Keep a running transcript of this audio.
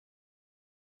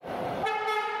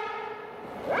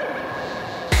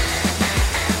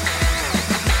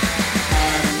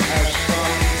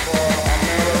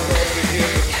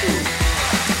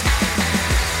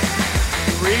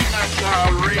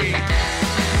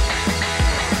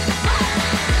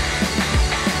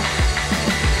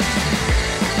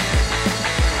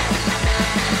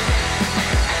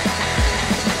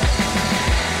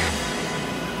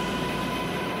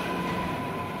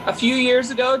few years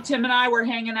ago, Tim and I were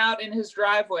hanging out in his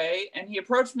driveway, and he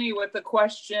approached me with the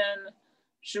question,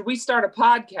 should we start a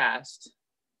podcast?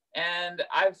 And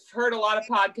I've heard a lot of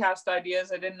podcast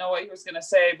ideas. I didn't know what he was going to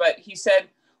say, but he said,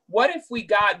 what if we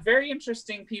got very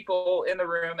interesting people in the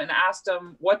room and asked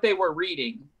them what they were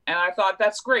reading? And I thought,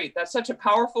 that's great. That's such a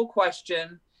powerful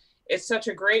question. It's such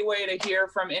a great way to hear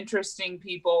from interesting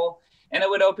people, and it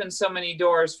would open so many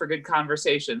doors for good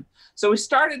conversation. So we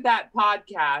started that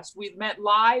podcast. We've met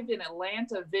live in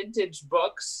Atlanta Vintage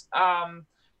Books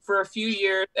for a few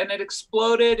years, and it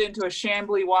exploded into a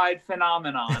Chambly-wide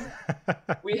phenomenon.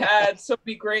 We had so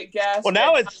many great guests. Well,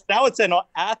 now it's in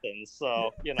Athens,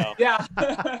 so Yeah.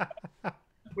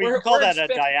 we can call that a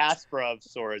diaspora of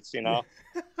sorts,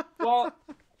 Well,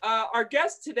 our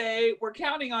guest today, we're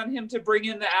counting on him to bring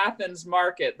in the Athens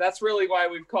market. That's really why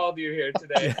we've called you here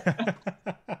today.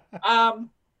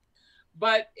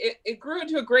 But it grew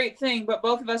into a great thing, but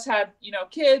both of us had,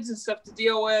 kids and stuff to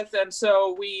deal with. And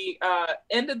so we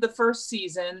ended the first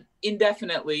season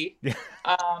indefinitely.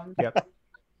 Yep.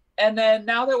 And then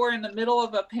now that we're in the middle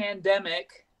of a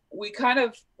pandemic, we kind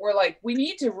of were like, we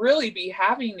need to really be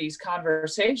having these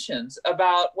conversations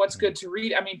about what's good to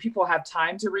read. I mean, people have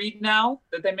time to read now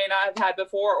that they may not have had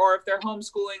before, or if they're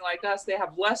homeschooling like us, they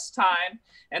have less time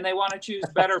and they want to choose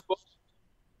better books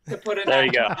to put in. There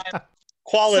you go.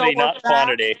 Quality, not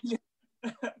quantity.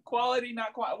 Quality,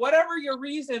 not quantity. Whatever your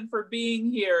reason for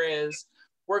being here is,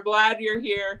 we're glad you're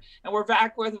here, and we're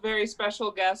back with a very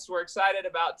special guest we're excited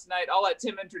about tonight. I'll let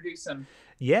Tim introduce him.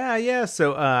 Yeah.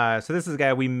 So this is a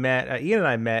guy we met. Ian and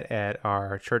I met at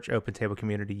our church open table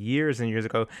community years and years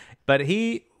ago. But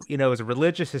he, is a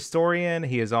religious historian.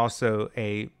 He is also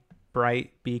a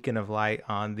bright beacon of light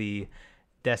on the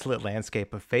desolate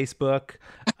landscape of Facebook.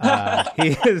 He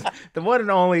is the one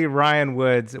and only Ryan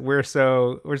Woods. We're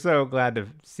so glad to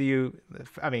see you.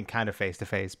 I mean, kind of face to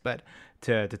face, but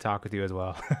to talk with you as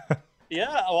well.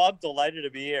 Yeah, well, I'm delighted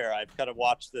to be here. I've kind of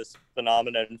watched this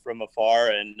phenomenon from afar,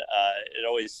 and it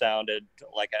always sounded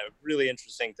like a really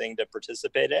interesting thing to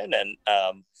participate in, and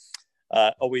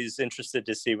always interested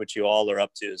to see what you all are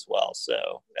up to as well.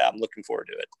 So I'm looking forward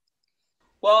to it.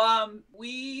 Well,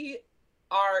 we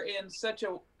are in such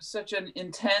an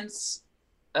intense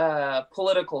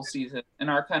political season in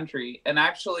our country, and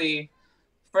actually,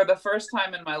 for the first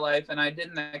time in my life, and I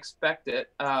didn't expect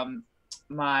it.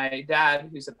 My dad,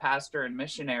 who's a pastor and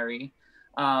missionary,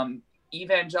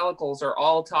 evangelicals are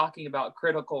all talking about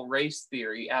critical race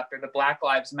theory after the Black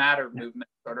Lives Matter movement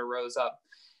sort of rose up.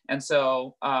 And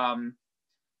so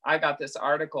I got this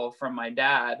article from my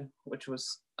dad, which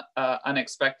was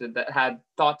unexpected, that had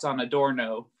thoughts on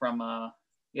Adorno from,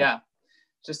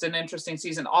 just an interesting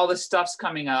season. All this stuff's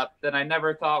coming up that I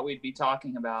never thought we'd be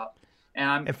talking about. And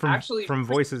I'm actually from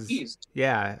voices. Pleased.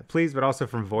 Yeah, pleased, but also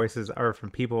from voices or from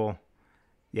people.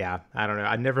 Yeah, I don't know.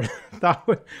 I never thought,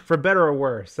 for better or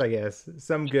worse, I guess.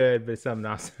 Some good, but some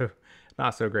not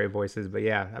so great voices. But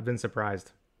yeah, I've been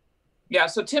surprised. Yeah,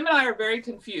 so Tim and I are very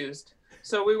confused.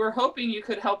 So we were hoping you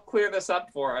could help clear this up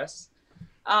for us.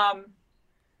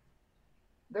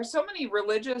 There's so many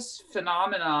religious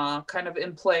phenomena kind of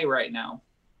in play right now.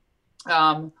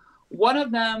 One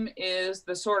of them is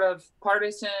the sort of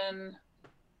partisan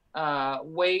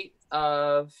weight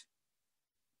of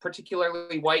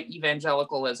particularly white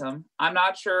evangelicalism. I'm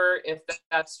not sure if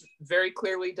that's very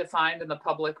clearly defined in the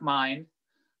public mind,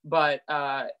 but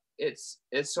it's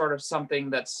sort of something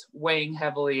that's weighing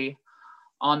heavily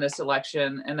on this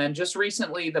election. And then just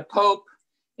recently, the Pope,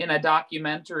 in a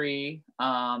documentary,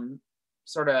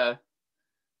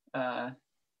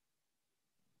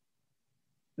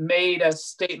 made a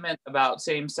statement about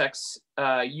same-sex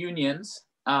unions,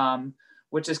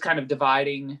 which is kind of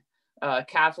dividing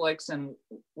Catholics, and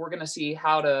we're going to see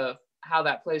how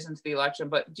that plays into the election.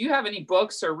 But do you have any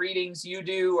books or readings you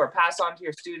do or pass on to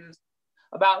your students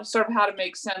about sort of how to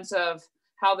make sense of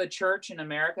how the church in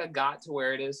America got to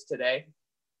where it is today?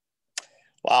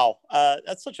 Wow,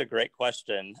 that's such a great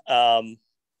question.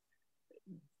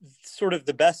 Sort of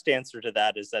the best answer to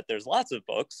that is that there's lots of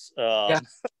books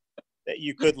that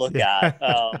you could look at.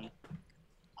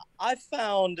 I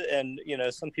found, and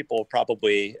some people will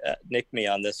probably nick me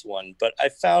on this one, but I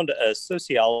found a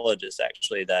sociologist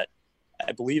actually that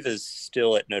I believe is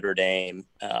still at Notre Dame.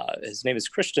 His name is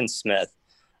Christian Smith.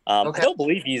 I don't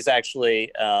believe he's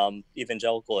actually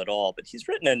evangelical at all, but he's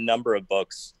written a number of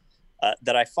books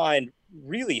that I find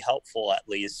really helpful, at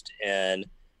least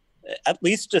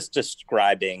just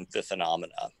describing the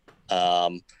phenomena.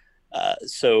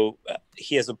 So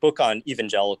he has a book on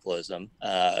evangelicalism,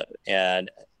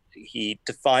 and he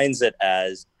defines it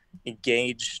as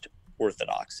engaged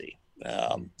orthodoxy.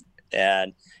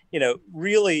 And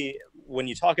really, when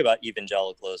you talk about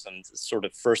evangelicalism, the sort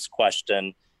of first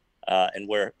question, and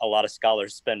where a lot of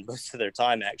scholars spend most of their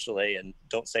time actually, and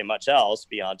don't say much else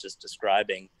beyond just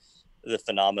describing the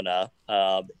phenomena,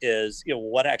 is,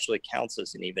 what actually counts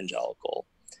as an evangelical?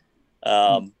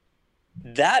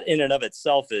 That in and of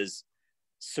itself is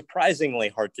surprisingly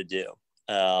hard to do.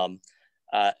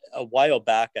 A while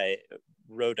back, I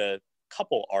wrote a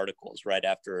couple articles right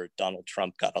after Donald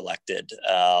Trump got elected,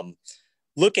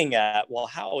 looking at, well,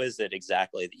 how is it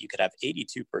exactly that you could have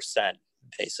 82%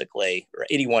 basically, or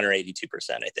 81 or 82%,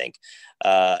 I think,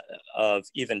 of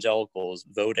evangelicals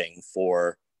voting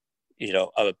for,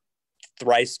 a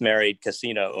thrice married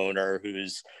casino owner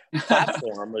whose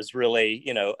platform was really,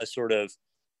 a sort of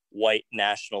white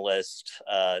nationalist,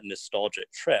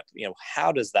 nostalgic trip.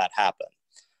 How does that happen?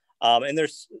 And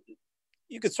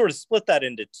you could sort of split that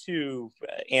into two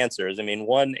answers. I mean,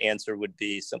 one answer would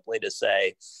be simply to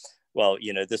say, well,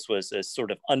 this was a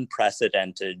sort of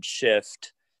unprecedented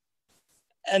shift.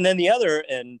 And then the other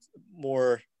and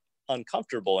more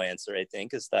uncomfortable answer, I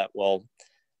think, is that, well,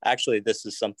 actually, this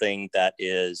is something that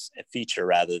is a feature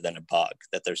rather than a bug,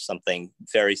 that there's something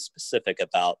very specific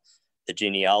about the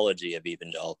genealogy of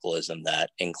evangelicalism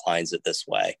that inclines it this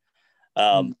way.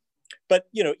 But,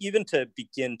 even to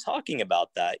begin talking about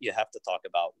that, you have to talk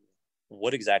about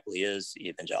what exactly is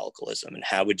evangelicalism and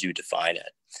how would you define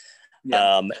it?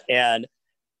 Yeah. And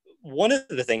one of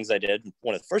the things I did,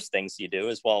 one of the first things you do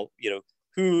is, well,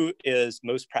 who is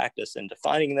most practiced in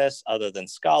defining this other than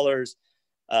scholars?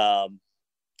 And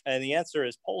the answer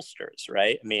is pollsters,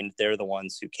 right? I mean, they're the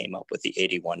ones who came up with the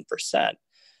 81%.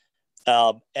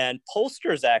 And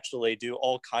pollsters actually do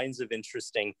all kinds of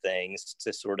interesting things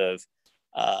to sort of,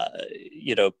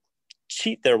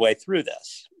 cheat their way through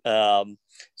this.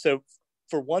 So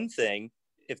for one thing,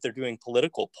 if they're doing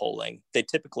political polling, they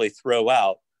typically throw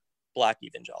out Black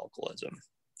evangelicalism.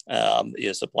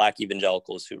 So Black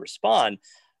evangelicals who respond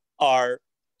are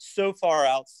so far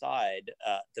outside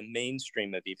the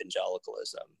mainstream of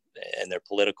evangelicalism and their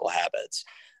political habits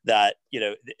that,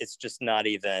 it's just not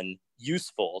even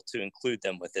useful to include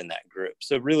them within that group.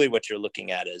 So really what you're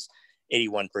looking at is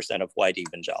 81% of white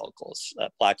evangelicals.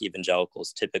 Black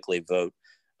evangelicals typically vote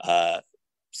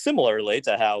similarly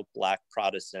to how Black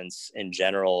Protestants in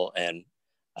general and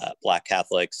Black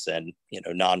Catholics and,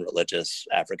 non-religious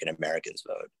African Americans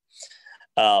vote.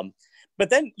 But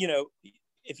then,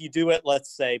 if you do it,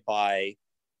 let's say by,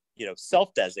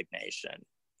 self-designation,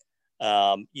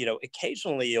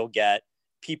 occasionally you'll get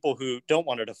people who don't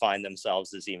want to define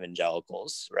themselves as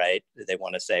evangelicals, right? They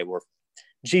want to say we're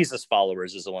Jesus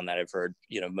followers is the one that I've heard,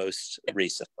 most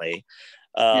recently.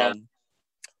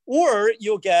 Or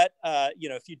you'll get,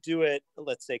 if you do it,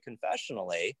 let's say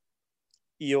confessionally,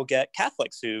 you'll get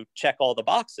Catholics who check all the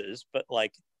boxes, but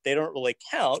they don't really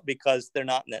count because they're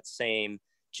not in that same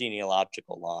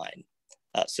genealogical line.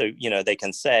 So, they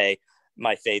can say,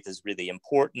 my faith is really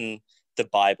important. The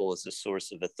Bible is a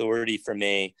source of authority for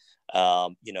me.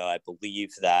 I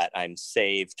believe that I'm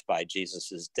saved by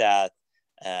Jesus's death.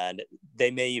 And they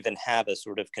may even have a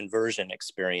sort of conversion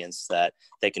experience that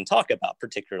they can talk about,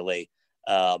 particularly,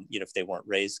 if they weren't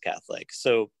raised Catholic.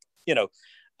 So,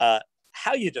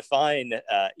 how you define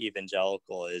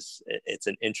evangelical it's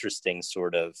an interesting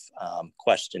sort of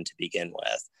question to begin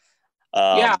with.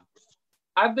 Yeah,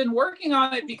 I've been working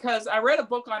on it because I read a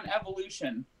book on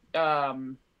evolution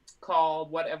called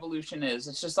What Evolution Is.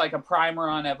 It's just like a primer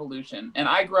on evolution. And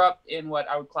I grew up in what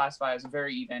I would classify as a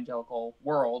very evangelical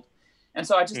world. And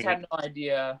so I just had no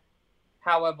idea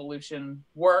how evolution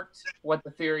worked, what the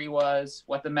theory was,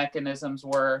 what the mechanisms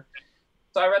were.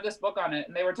 So I read this book on it,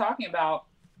 and they were talking about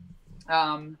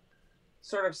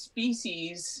sort of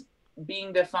species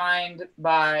being defined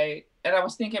by, and I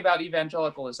was thinking about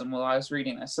evangelicalism while I was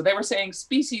reading this. So they were saying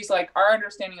species, like our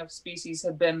understanding of species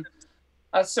had been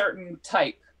a certain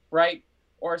type, right?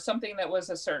 Or something that was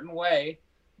a certain way,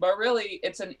 but really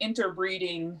it's an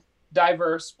interbreeding,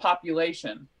 diverse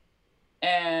population.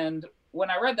 And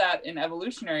when I read that in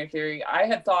evolutionary theory, I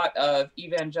had thought of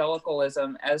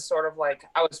evangelicalism as sort of like,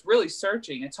 I was really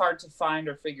searching. It's hard to find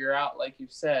or figure out, like you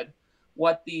said,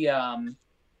 what the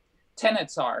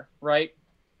tenets are, right?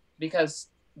 Because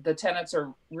the tenets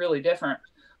are really different.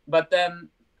 But then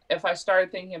if I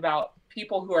started thinking about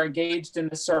people who are engaged in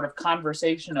this sort of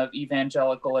conversation of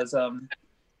evangelicalism,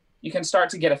 you can start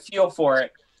to get a feel for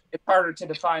it. It's harder to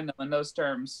define them in those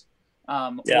terms.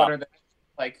 What are the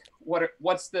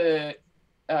what's the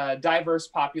diverse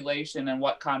population and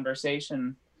what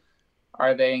conversation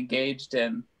are they engaged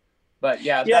in? But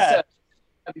that's one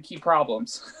of the key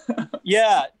problems.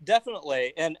 Yeah,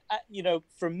 definitely. And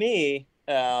for me,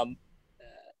 I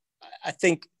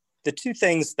think the two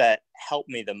things that help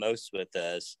me the most with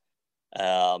this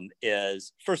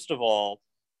is, first of all,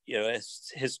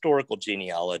 it's historical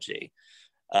genealogy.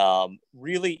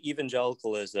 Really,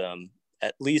 evangelicalism,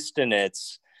 at least in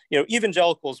its,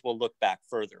 evangelicals will look back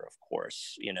further, of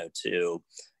course, to,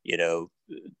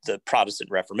 the Protestant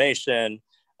Reformation.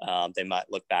 They might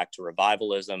look back to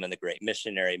revivalism and the great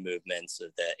missionary movements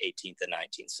of the 18th and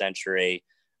 19th century,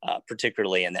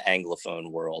 particularly in the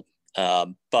Anglophone world.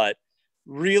 But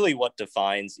really what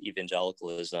defines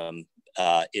evangelicalism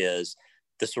is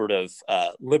the sort of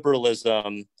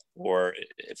liberalism, or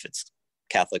if it's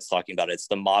Catholics talking about it, it's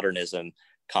the modernism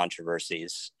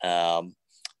controversies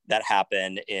that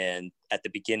happen at the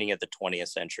beginning of the 20th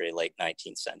century, late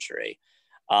 19th century.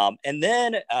 And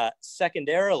then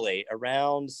secondarily,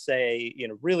 around, say,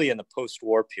 really in the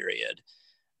post-war period,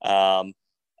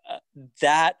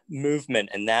 that movement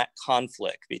and that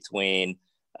conflict between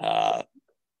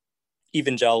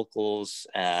evangelicals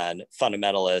and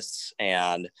fundamentalists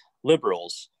and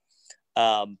liberals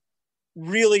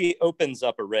really opens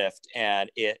up a rift, and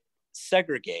it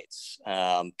segregates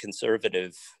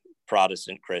conservative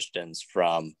Protestant Christians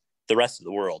from the rest of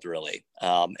the world, really.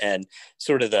 And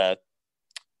sort of the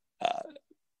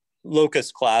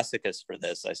locus classicus for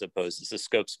this, I suppose, is the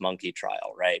Scopes monkey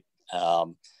trial, right?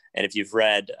 And if you've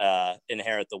read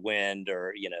Inherit the Wind,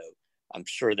 or, I'm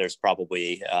sure there's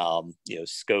probably,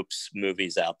 Scopes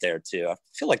movies out there too. I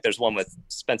feel like there's one with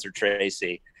Spencer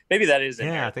Tracy. Maybe that is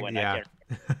Inherit the Wind. Yeah.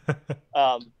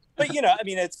 But,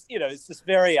 it's this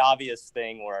very obvious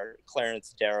thing where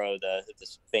Clarence Darrow,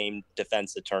 this famed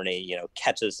defense attorney,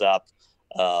 catches up,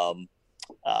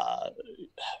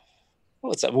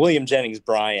 William Jennings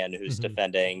Bryan, who's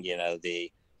defending,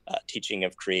 the teaching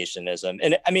of creationism.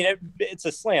 And it's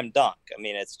a slam dunk.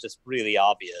 It's just really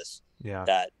obvious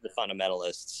that the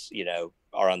fundamentalists,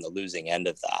 are on the losing end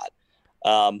of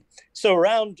that. So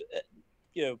around,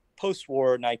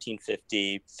 post-war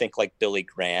 1950, think like Billy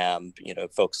Graham,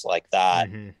 folks like that,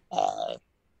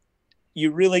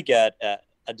 you really get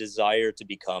a desire to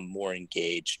become more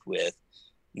engaged with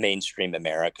mainstream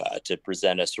America, to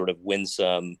present a sort of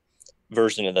winsome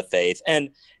version of the faith, and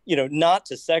not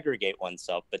to segregate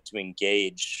oneself, but to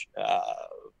engage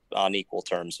on equal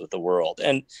terms with the world.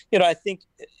 And I think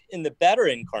in the better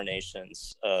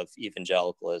incarnations of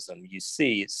evangelicalism, you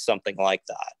see something like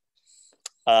that.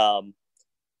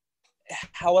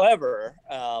 However,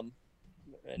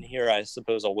 and here I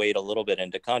suppose I'll wade a little bit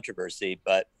into controversy,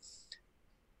 but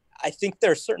I think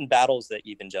there are certain battles that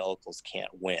evangelicals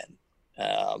can't win.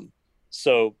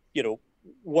 So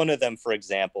one of them, for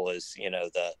example, is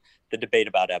the debate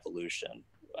about evolution.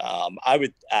 I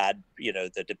would add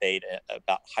the debate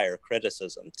about higher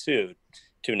criticism too,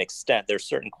 to an extent. There's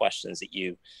certain questions that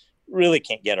you really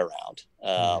can't get around,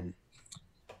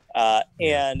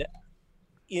 and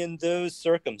in those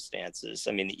circumstances,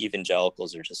 the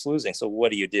evangelicals are just losing. So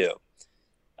what do you do?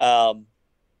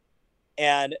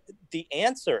 And the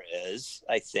answer is,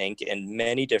 I think, in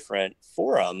many different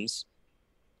forums,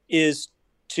 is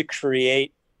to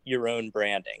create your own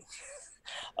branding.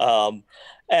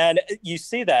 And you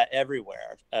see that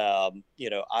everywhere.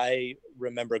 I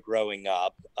remember growing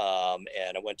up,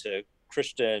 and I went to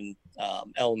Christian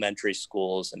elementary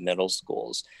schools and middle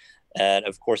schools. And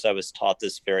of course, I was taught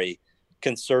this very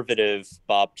conservative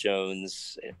Bob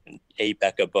Jones and A.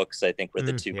 Becca books, I think, were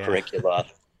the two curricula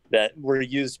that were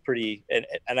used pretty, and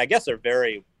I guess are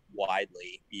very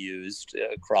widely used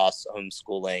across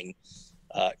homeschooling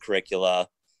curricula,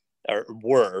 or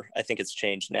were. I think it's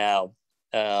changed now.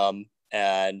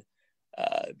 And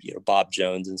Bob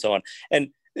Jones and so on. And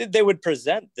they would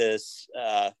present this,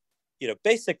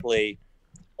 basically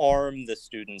arm the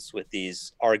students with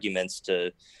these arguments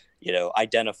to,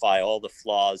 identify all the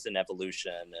flaws in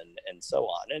evolution and so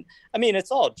on. And it's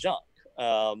all junk.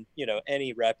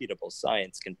 Any reputable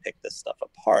science can pick this stuff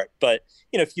apart. But,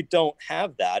 if you don't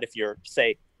have that, if you're,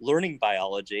 say, learning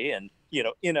biology and,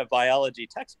 in a biology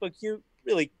textbook, you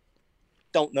really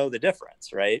don't know the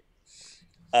difference, right?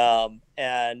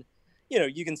 And,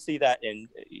 you can see that in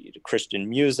Christian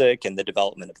music and the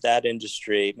development of that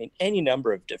industry. Any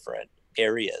number of different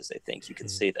areas, I think you can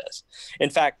see this. In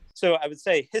fact, so I would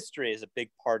say history is a big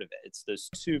part of it. It's those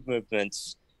two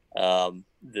movements,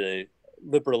 the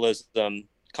liberalism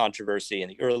controversy in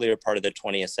the earlier part of the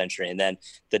 20th century, and then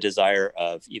the desire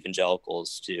of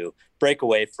evangelicals to break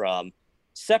away from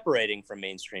separating from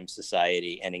mainstream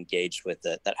society and engage with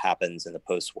it, that happens in the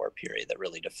post-war period, that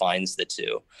really defines the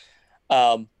two.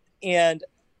 And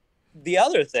the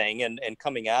other thing, and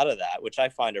coming out of that, which I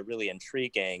find a really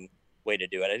intriguing way to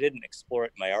do it, I didn't explore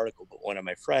it in my article, but one of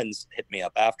my friends hit me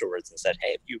up afterwards and said,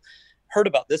 hey, have you heard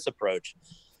about this approach?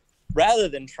 rather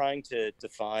than trying to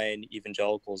define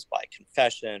evangelicals by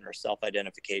confession or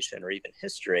self-identification or even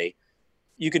history,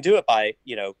 you could do it by,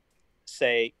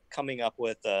 say, coming up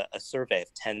with a survey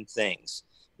of 10 things,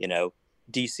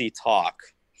 DC talk,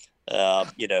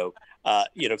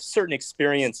 certain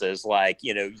experiences like,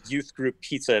 youth group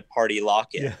pizza party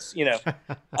lock-ins,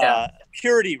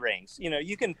 purity rings,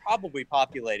 you can probably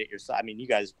populate it yourself. I mean, you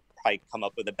guys probably come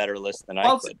up with a better list than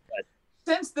I could. But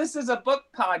since this is a book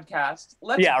podcast,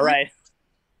 let's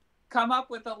come up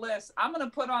with a list. I'm going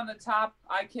to put on the top,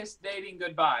 I kissed dating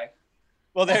goodbye.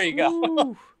 Well, there you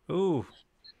go. Ooh.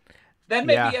 Then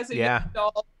maybe as a young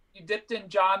adult, you dipped in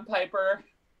John Piper.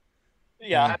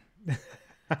 Yeah.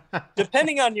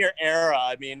 Depending on your era,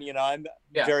 I mean, I'm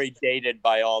very dated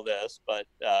by all this, but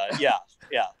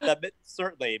that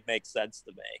certainly makes sense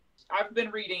to me. I've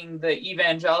been reading the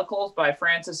Evangelicals by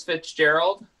Francis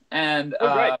Fitzgerald, and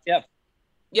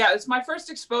it's my first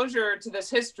exposure to this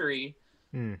history.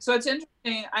 So it's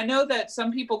interesting. I know that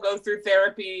some people go through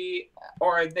therapy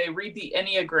or they read the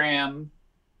Enneagram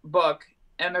book,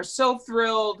 and they're so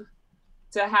thrilled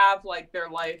to have like their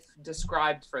life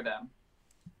described for them.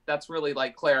 That's really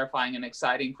like clarifying and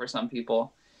exciting for some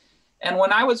people. And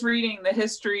when I was reading the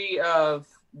history of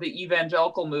the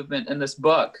evangelical movement in this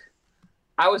book,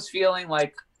 I was feeling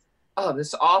like, oh,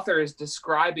 this author is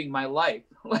describing my life.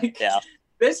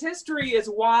 This history is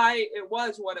why it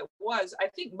was what it was. I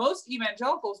think most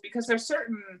evangelicals, because there's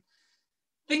certain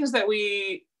things that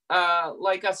we,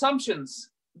 like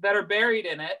assumptions that are buried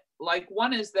in it. Like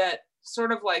one is that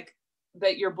sort of like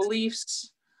that your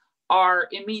beliefs are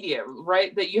immediate,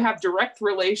 right? That you have direct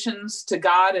relations to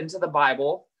God and to the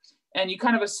Bible. And you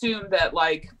kind of assume that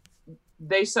like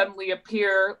they suddenly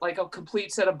appear, like a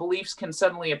complete set of beliefs can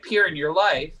suddenly appear in your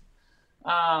life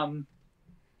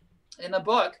in the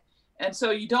book. And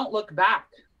so you don't look back.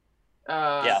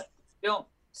 You don't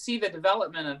see the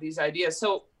development of these ideas.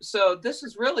 So this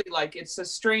is really like, it's a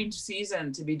strange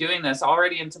season to be doing this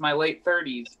already into my late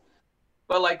 30s.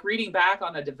 But like reading back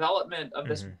on the development of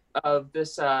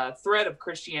this thread of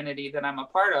Christianity that I'm a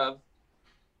part of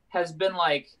has been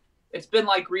like, it's been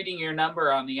like reading your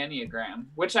number on the Enneagram,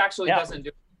 which actually doesn't do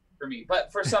it for me.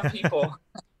 But for some people,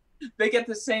 they get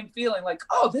the same feeling like,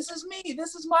 oh, this is me.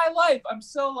 This is my life. I'm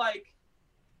so like,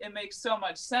 it makes so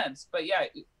much sense. But yeah,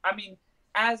 I mean,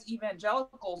 as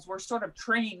evangelicals, we're sort of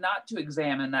trained not to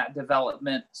examine that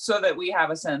development so that we have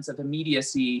a sense of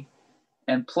immediacy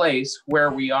and place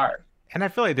where we are. And I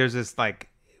feel like there's this like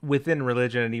within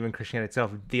religion and even Christianity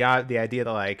itself, the idea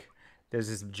that like there's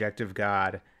this objective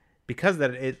God, because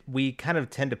that we kind of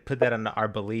tend to put that on our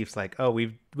beliefs, like, oh,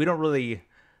 we don't really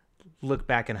look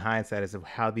back in hindsight as of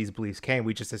how these beliefs came.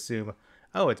 We just assume,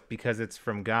 oh, it's because it's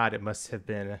from God. It must have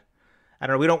been. I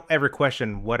don't know. We don't ever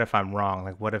question, what if I'm wrong?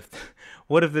 Like, what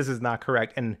if this is not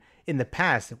correct? And in the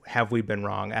past, have we been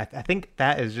wrong? I think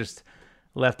that is just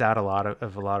left out a lot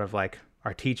of like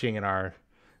our teaching and our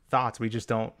thoughts. We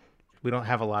don't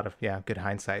have a lot of good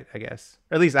hindsight, I guess.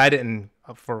 Or at least I didn't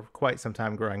for quite some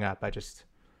time growing up. I just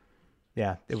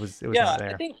it was not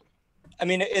there. I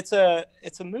mean it's a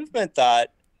movement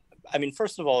that, I mean,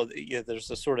 first of all,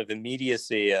 there's a sort of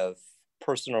immediacy of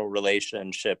personal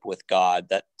relationship with God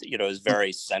that is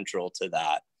very central to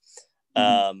that.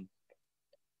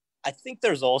 I think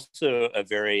there's also a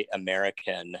very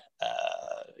American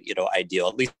ideal,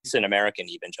 at least in American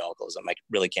evangelicalism. I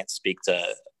really can't speak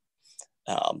to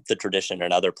the tradition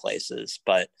in other places,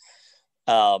 but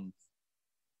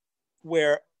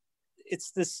where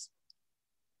it's this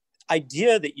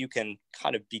idea that you can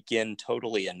kind of begin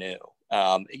totally anew.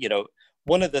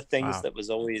 One of the things that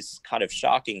was always kind of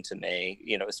shocking to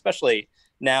me, especially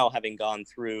now having gone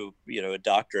through, a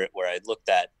doctorate where I looked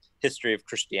at history of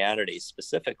Christianity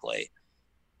specifically,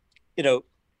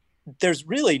 there's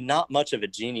really not much of a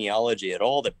genealogy at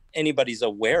all that anybody's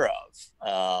aware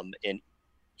of in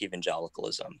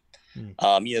evangelicalism.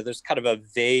 There's kind of a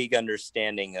vague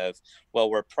understanding of, well,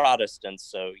 we're Protestants,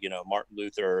 so Martin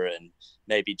Luther and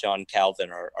maybe John Calvin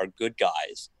are good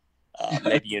guys.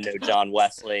 Maybe John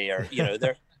Wesley, or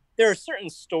there are certain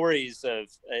stories of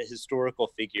historical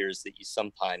figures that you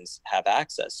sometimes have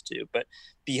access to, but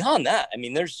beyond that, I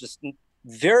mean, there's just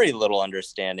very little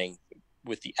understanding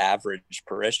with the average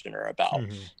parishioner about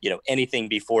anything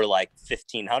before like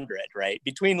 1500, right?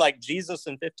 Between like Jesus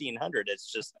and 1500,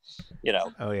 it's just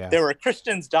there were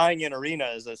Christians dying in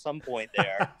arenas at some point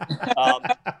there,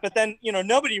 but then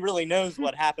nobody really knows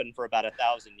what happened for about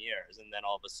 1,000 years, and then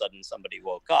all of a sudden somebody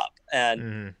woke up,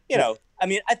 and I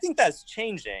mean, I think that's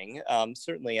changing,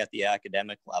 certainly at the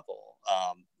academic level.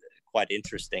 Quite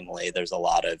interestingly, there's a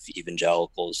lot of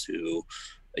evangelicals who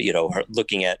are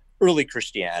looking at early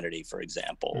Christianity, for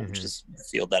example, which is the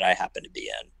field that I happen to be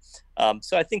in.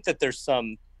 So I think that there's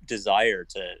some desire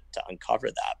to uncover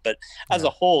that. But as a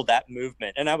whole, that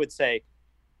movement, and I would say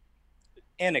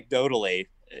anecdotally,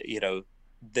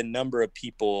 the number of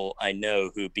people I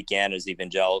know who began as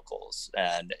evangelicals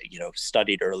and,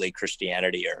 studied early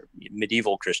Christianity or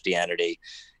medieval Christianity,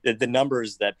 the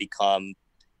numbers that become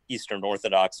Eastern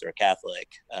Orthodox or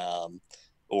Catholic,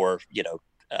 or,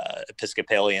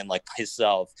 Episcopalian like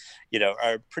myself,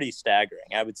 are pretty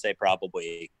staggering. I would say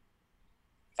probably,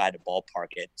 if I had to ballpark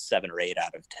it, 7 or 8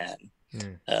 out of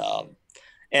 10.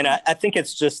 And I think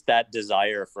it's just that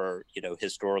desire for,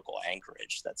 historical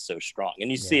anchorage that's so strong. And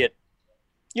you see it,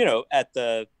 at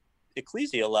the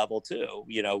ecclesia level too,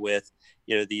 with,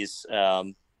 these,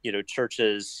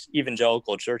 churches,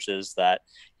 evangelical churches that,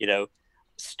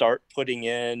 start putting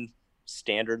in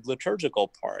standard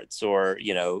liturgical parts, or,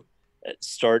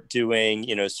 start doing,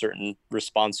 certain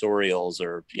responsorials,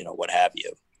 or, what have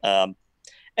you.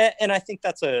 And I think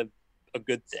that's a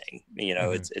good thing.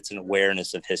 It's an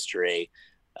awareness of history,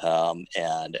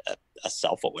 and a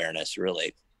self-awareness,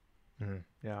 really.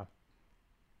 Yeah.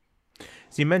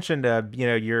 So you mentioned,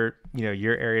 your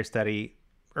area of study,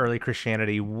 early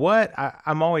Christianity. What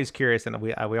I'm always curious, and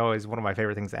we always, one of my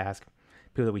favorite things to ask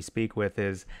people that we speak with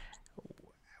is,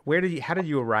 how did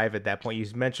you arrive at that point? You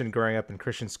mentioned growing up in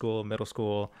Christian school, middle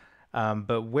school,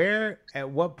 but at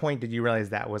what point did you realize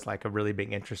that was like a really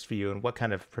big interest for you, and what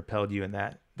kind of propelled you in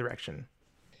that direction?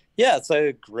 Yeah, it's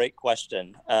a great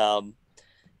question.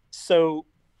 So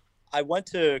I went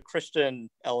to Christian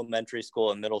elementary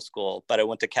school and middle school, but I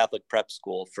went to Catholic prep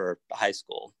school for high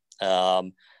school.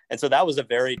 And so that was a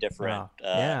very different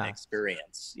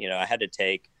experience. I had to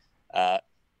take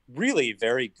really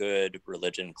very good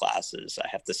religion classes, I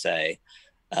have to say.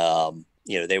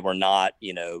 They were not,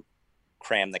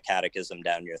 cram the catechism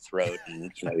down your throat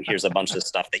and, here's a bunch of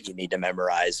stuff that you need to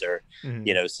memorize, or,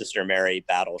 Sister Mary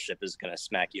Battleship is going to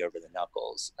smack you over the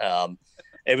knuckles.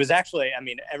 It was actually,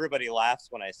 everybody laughs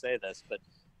when I say this, but,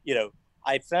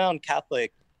 I found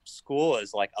Catholic school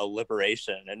as like a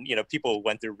liberation. And, people who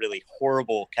went through really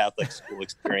horrible Catholic school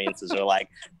experiences are like,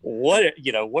 what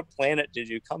planet did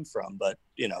you come from? But,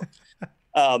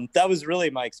 that was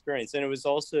really my experience. And it was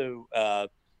also,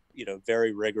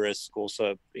 very rigorous school.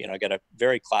 So, I got a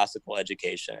very classical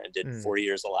education. I did 4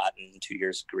 years of Latin, 2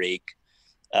 years Greek.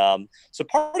 So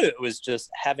part of it was just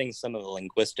having some of the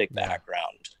linguistic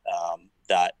background,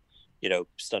 that,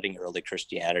 studying early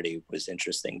Christianity was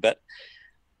interesting. But,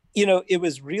 it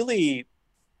was really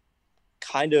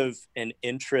kind of an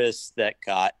interest that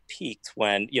got piqued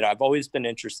when, I've always been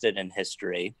interested in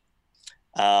history.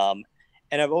 And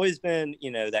I've always been,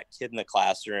 that kid in the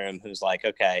classroom who's like,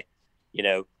 okay,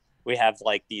 we have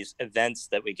like these events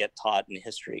that we get taught in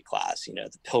history class,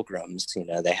 the Pilgrims,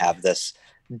 they have this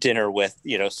dinner with,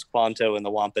 Squanto and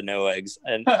the Wampanoags.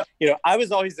 And, I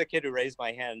was always the kid who raised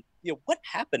my hand, what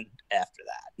happened after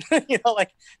that?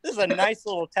 Like, this is a nice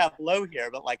little tableau here,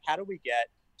 but like, how do we get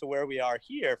to where we are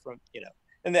here from,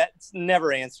 and that's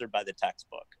never answered by the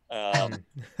textbook.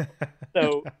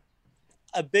 So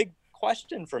a big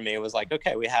question for me was like,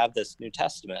 okay, we have this New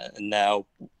Testament, and now,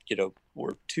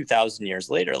 we're 2,000 years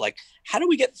later, like, how do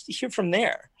we get here from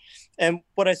there? And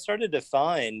what I started to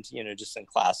find, just in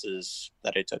classes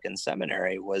that I took in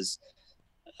seminary was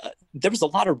there was a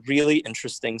lot of really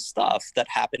interesting stuff that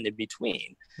happened in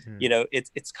between.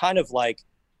 It's kind of like,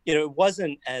 it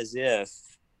wasn't as if,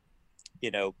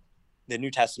 the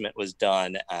New Testament was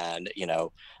done and,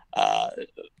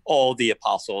 all the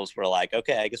apostles were like,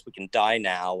 okay, I guess we can die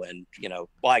now. And,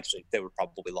 well, actually, they were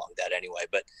probably long dead anyway.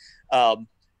 But,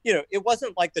 it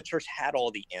wasn't like the church had all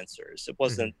the answers. It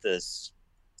wasn't this,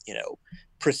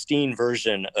 pristine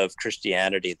version of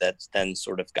Christianity that then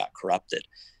sort of got corrupted.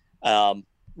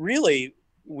 Really,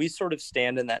 we sort of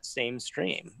stand in that same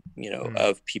stream,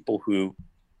 of people who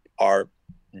are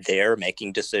there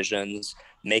making decisions,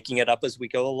 making it up as we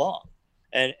go along.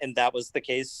 And that was the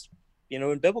case,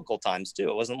 in biblical times too.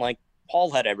 It wasn't like Paul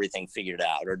had everything figured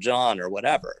out, or John, or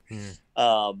whatever.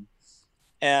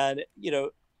 And,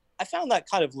 I found that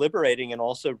kind of liberating and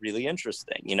also really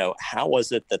interesting. How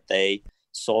was it that they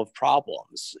solved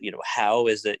problems? How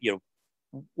is it,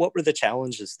 what were the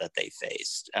challenges that they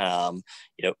faced?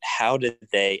 How did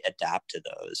they adapt to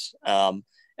those?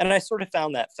 And I sort of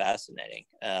found that fascinating,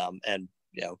 and,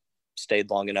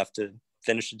 stayed long enough to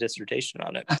finish a dissertation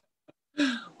on it.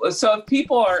 So if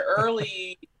people are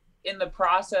early in the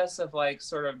process of like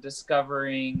sort of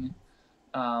discovering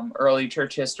early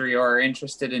church history, or are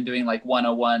interested in doing like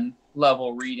 101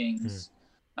 level readings,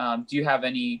 do you have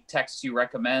any texts you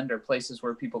recommend or places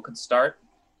where people could start?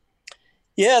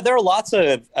 Yeah, there are lots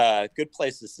of good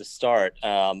places to start.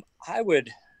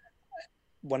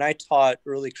 When I taught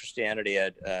early Christianity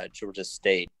at Georgia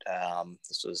State,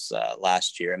 this was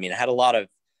last year. I mean, I had a lot of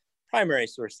primary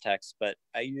source texts, but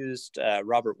I used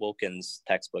Robert Wilkins'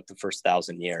 textbook, The First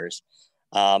 1,000 Years.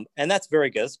 And that's very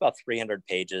good. It's about 300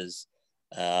 pages.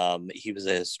 He was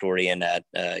a historian at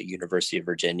University of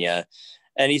Virginia,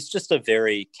 and he's just a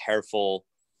very careful,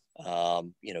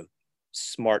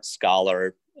 smart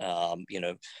scholar,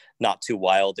 not too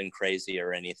wild and crazy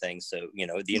or anything. So,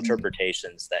 the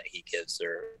interpretations that he gives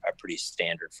are pretty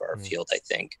standard for our field, I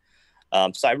think.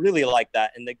 So I really like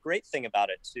that. And the great thing about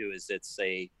it, too, is it's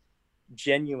a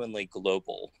genuinely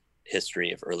global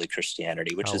history of early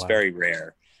Christianity, which is very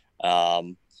rare.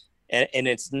 And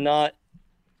it's not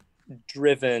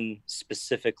driven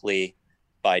specifically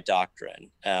by doctrine,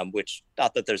 which,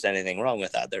 not that there's anything wrong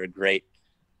with that. There are great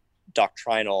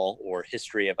doctrinal or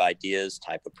history of ideas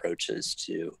type approaches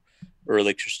to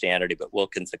early Christianity, but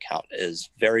Wilkins' account is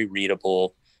very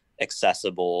readable,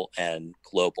 accessible, and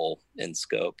global in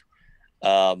scope.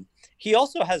 He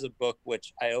also has a book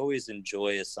which I always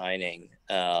enjoy assigning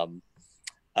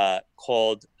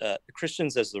called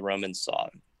Christians as the Romans Saw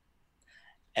Him.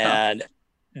 And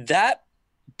that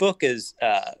book is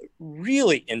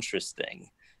really interesting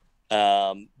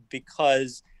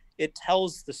because it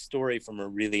tells the story from a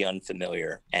really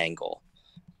unfamiliar angle.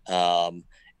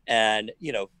 And,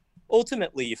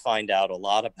 ultimately you find out a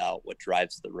lot about what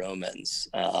drives the Romans.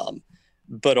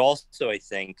 But also I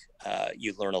think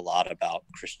you learn a lot about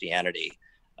Christianity,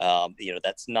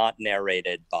 that's not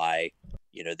narrated by,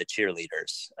 the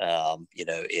cheerleaders.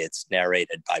 It's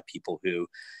narrated by people who,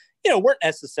 weren't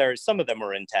necessary. Some of them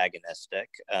were antagonistic.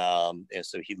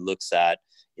 So he looks at,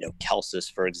 Celsus,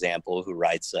 for example, who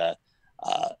writes a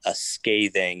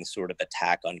scathing sort of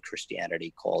attack on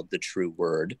Christianity called The True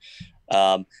Word.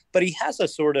 But he has a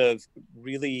sort of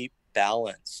really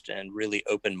balanced and really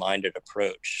open-minded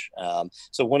approach.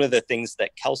 So one of the things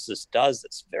that Celsus does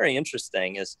that's very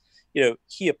interesting is,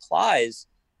 he applies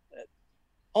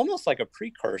almost like a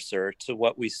precursor to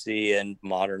what we see in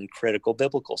modern critical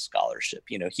biblical scholarship.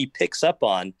 He picks up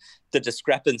on the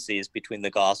discrepancies between the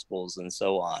Gospels and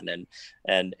so on,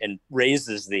 and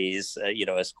raises these,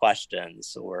 as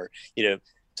questions, or,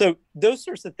 so those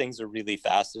sorts of things are really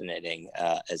fascinating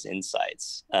as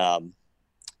insights. I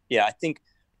think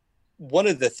one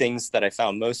of the things that I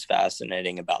found most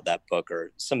fascinating about that book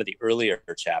are some of the earlier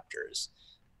chapters,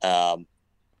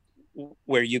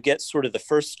 where you get sort of the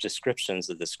first descriptions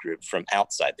of this group from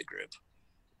outside the group.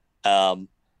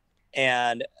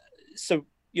 And so,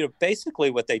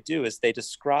 basically what they do is they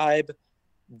describe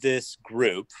this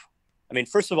group. I mean,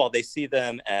 first of all, they see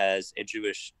them as a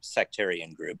Jewish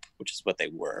sectarian group, which is what they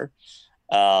were.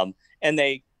 And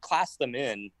they class them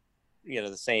in,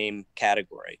 the same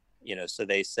category. So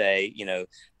they say,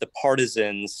 the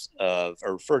partisans of,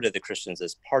 or refer to the Christians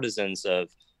as partisans of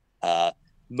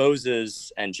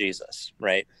Moses and Jesus,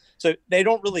 right? So they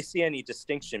don't really see any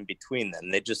distinction between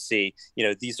them. They just see,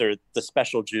 these are the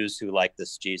special Jews who like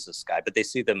this Jesus guy, but they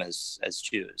see them as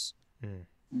Jews.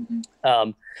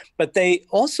 Mm-hmm. But they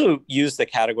also use the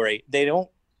category, they don't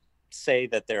say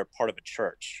that they're part of a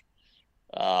church.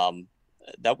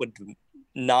 That would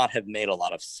not have made a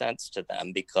lot of sense to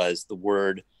them, because the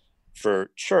word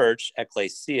for church,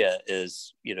 ecclesia,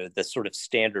 is, the sort of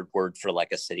standard word for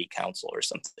like a city council or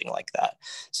something like that.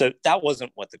 So that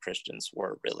wasn't what the Christians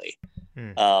were really.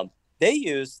 They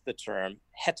used the term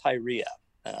heteria,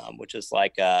 which is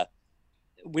like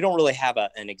we don't really have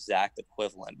an exact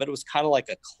equivalent, but it was kind of like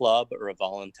a club or a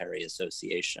voluntary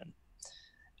association.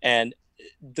 And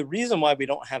the reason why we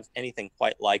don't have anything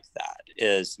quite like that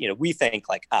is, we think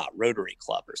like, Rotary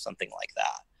Club or something like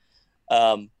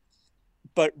that.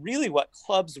 But really what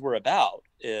clubs were about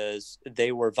is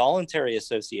they were voluntary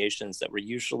associations that were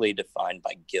usually defined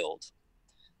by guild.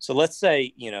 So let's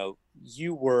say,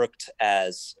 you worked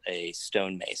as a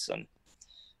stonemason.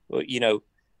 Well,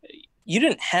 you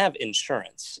didn't have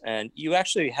insurance, and you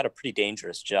actually had a pretty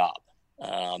dangerous job.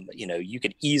 You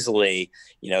could easily,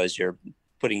 as you're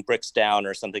putting bricks down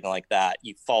or something like that,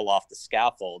 you fall off the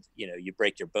scaffold, you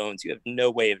break your bones. You have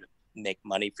no way to make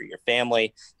money for your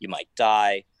family. You might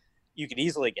die. You could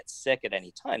easily get sick at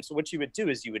any time. So what you would do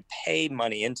is you would pay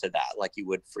money into that like you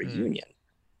would for a union.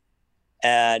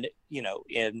 And,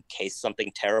 in case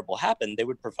something terrible happened, they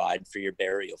would provide for your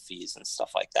burial fees and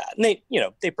stuff like that. And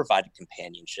they provided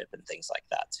companionship and things like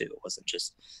that too. It wasn't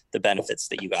just the benefits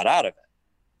that you got out of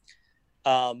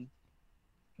it.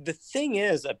 The thing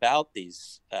is about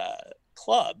these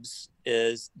clubs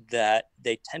is that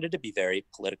they tended to be very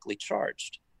politically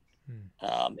charged.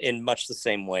 in much the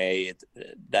same way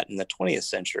that in the 20th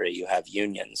century, you have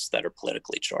unions that are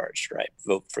politically charged, right?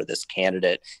 Vote for this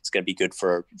candidate. It's going to be good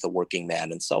for the working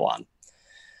man and so on.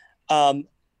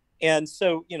 And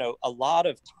so, a lot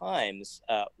of times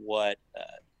what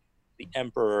the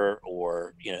emperor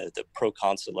or, the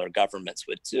proconsular governments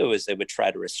would do is they would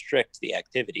try to restrict the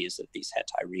activities of these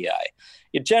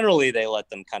hetairai. Generally, they let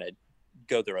them kind of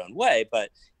go their own way. But,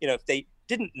 if they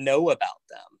didn't know about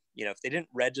them, if they didn't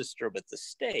register with the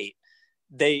state,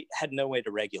 they had no way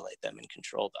to regulate them and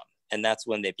control them. And that's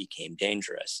when they became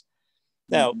dangerous.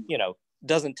 Now,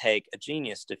 doesn't take a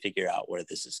genius to figure out where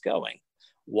this is going.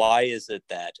 Why is it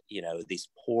that, these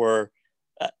poor,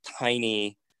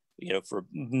 tiny, for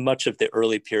much of the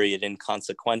early period,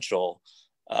 inconsequential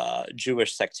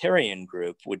Jewish sectarian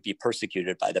group would be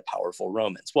persecuted by the powerful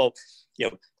Romans? Well,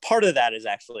 part of that is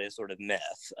actually a sort of myth.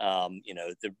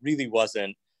 There really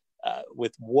wasn't,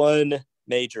 with one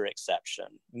major exception,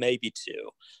 maybe two,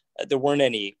 there weren't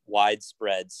any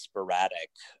widespread sporadic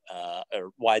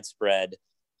or widespread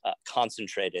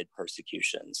concentrated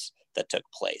persecutions that took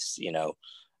place.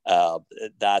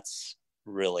 That's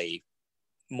really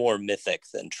more mythic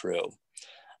than true.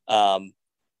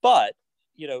 But,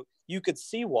 you could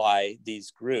see why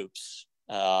these groups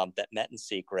that met in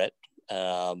secret,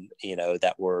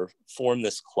 that formed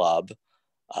this club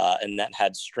and that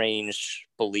had strange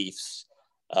beliefs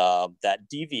that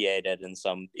deviated in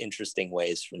some interesting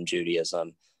ways from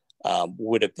Judaism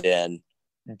would have been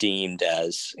deemed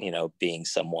as, being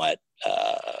somewhat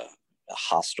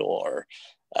hostile or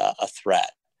a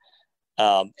threat.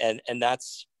 And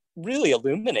that's really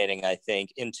illuminating, I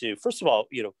think, into, first of all,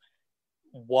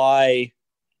 why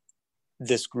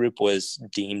this group was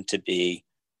deemed to be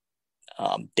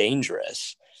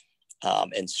dangerous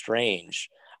and strange.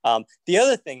 The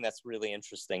other thing that's really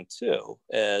interesting too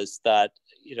is that,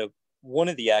 one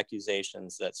of the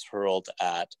accusations that's hurled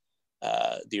at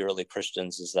the early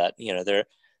Christians is that, they're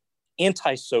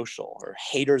antisocial or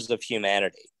haters of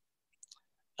humanity.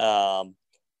 And,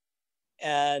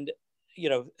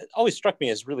 it always struck me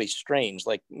as really strange,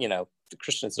 like, the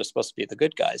Christians are supposed to be the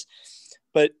good guys,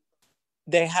 but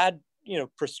they had,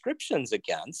 prescriptions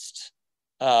against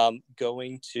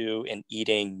going to and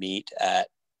eating meat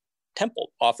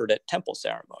offered at temple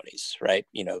ceremonies, right?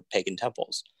 Pagan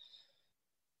temples.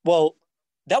 Well,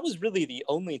 that was really the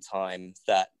only time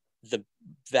that the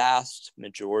vast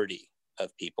majority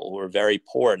of people who were very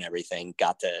poor and everything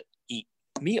got to eat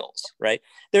meals, right?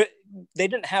 They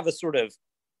didn't have a sort of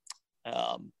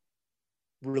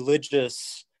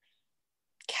religious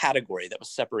category that was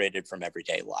separated from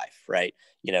everyday life, right?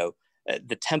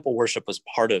 The temple worship was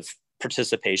part of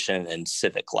participation in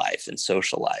civic life and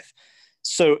social life.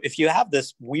 So if you have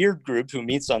this weird group who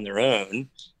meets on their own,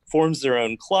 forms their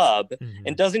own club,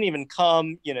 and doesn't even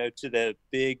come, to the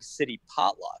big city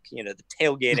potluck, the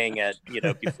tailgating at,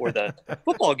 before the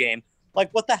football game, like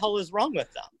what the hell is wrong with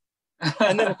them?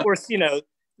 And then of course,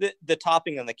 the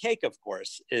topping on the cake, of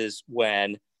course, is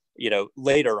when,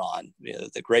 later on,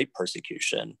 the Great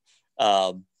Persecution,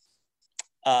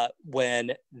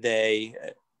 when they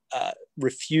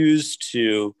refused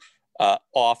to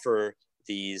offer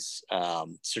these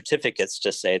certificates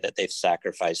to say that they've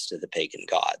sacrificed to the pagan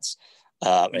gods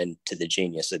and to the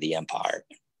genius of the empire,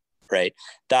 right?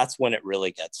 That's when it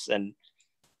really gets, and,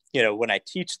 when I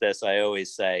teach this, I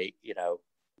always say,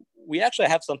 we actually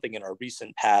have something in our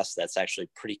recent past that's actually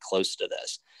pretty close to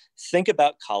this. Think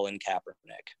about Colin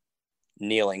Kaepernick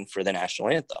kneeling for the national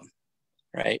anthem,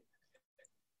 right?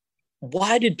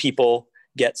 Why did people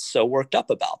get so worked up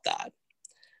about that?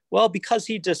 Well, because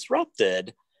he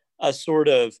disrupted a sort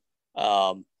of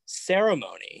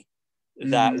ceremony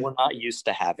that we're not used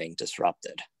to having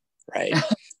disrupted, right?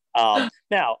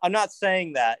 Now, I'm not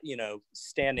saying that,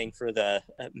 standing for the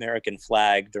American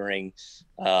flag during,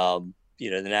 the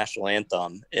national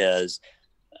anthem is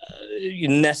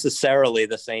necessarily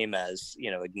the same as,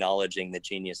 acknowledging the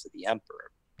genius of the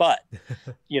emperor. But,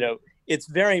 it's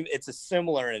a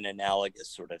similar and analogous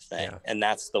sort of thing. Yeah. And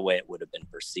that's the way it would have been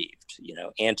perceived,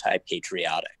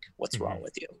 anti-patriotic. What's wrong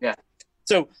with you? Yeah.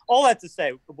 So all that to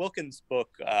say, Wilkins' book,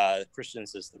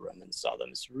 Christians as the Romans Saw Them,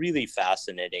 is really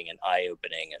fascinating and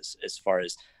eye-opening as far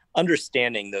as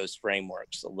understanding those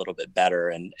frameworks a little bit better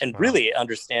and really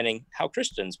understanding how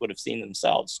Christians would have seen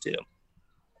themselves too.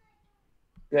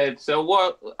 Good. So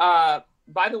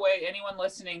by the way, anyone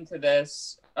listening to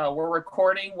this, we're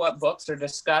recording what books are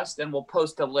discussed, and we'll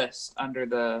post a list under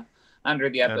the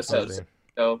episodes. Absolutely.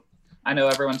 So I know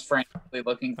everyone's frantically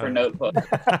looking for notebooks.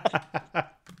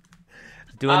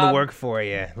 Doing the work for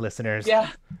you, listeners. Yeah.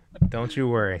 Don't you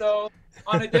worry. So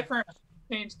on a different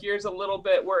change gears a little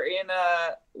bit. We're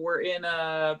in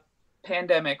a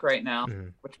pandemic right now,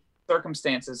 which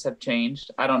circumstances have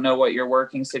changed. I don't know what your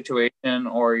working situation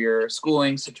or your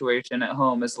schooling situation at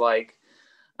home is like.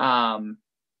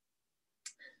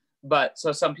 But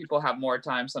so some people have more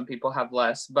time, some people have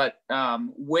less. But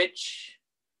which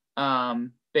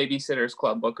Babysitter's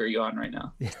Club book are you on right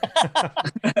now?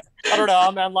 I don't know.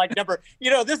 I'm on like number.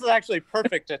 This is actually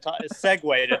perfect to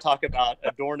segue to talk about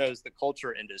Adorno's The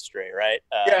Culture Industry, right?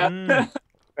 Yeah.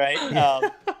 Right.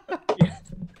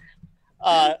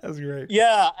 That's great.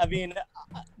 Yeah, I mean,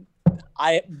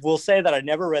 I will say that I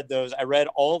never read those. I read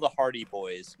all the Hardy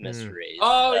Boys mysteries.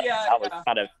 Oh yeah,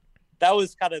 that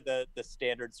was kind of the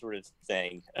standard sort of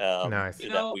thing. Nice.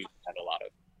 That we had a lot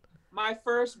of. My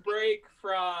first break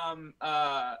from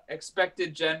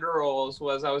expected gender roles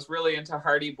was I was really into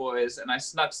Hardy Boys, and I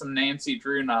snuck some Nancy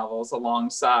Drew novels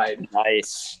alongside.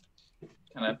 Nice.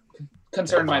 Kind of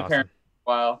concerned my parents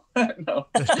for a while. No.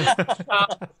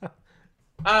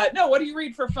 No. What do you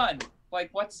read for fun? Like,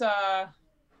 what's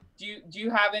do you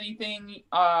have anything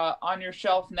on your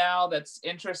shelf now that's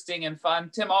interesting and fun?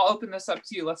 Tim, I'll open this up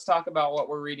to you. Let's talk about what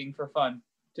we're reading for fun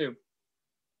too.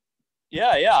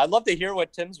 Yeah. I'd love to hear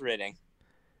what Tim's reading.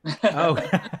 Oh,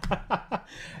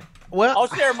 well, I'll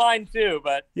share mine too,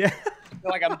 but yeah, I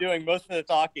feel like I'm doing most of the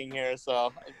talking here,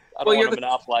 so I don't want to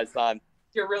monopolize time.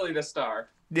 You're really the star.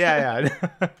 Yeah.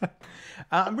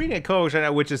 I'm reading a coach right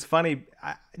now, which is funny.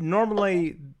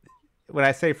 Normally, when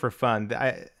I say for fun,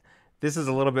 this is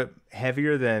a little bit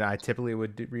heavier than I typically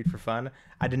would read for fun.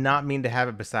 I did not mean to have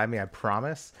it beside me, I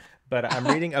promise. But I'm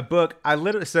reading a book.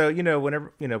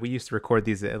 Whenever, we used to record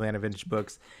these Atlanta Vintage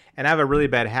books, and I have a really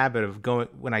bad habit of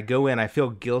when I go in, I feel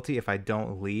guilty if I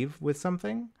don't leave with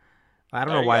something. I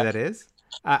don't know why that is.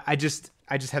 I just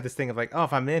have this thing of like, oh,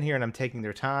 if I'm in here and I'm taking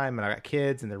their time and I got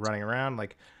kids and they're running around,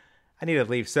 like I need to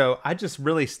leave. So I just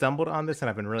really stumbled on this and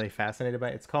I've been really fascinated by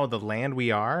it. It's called The Land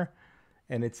We Are.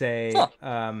 And it's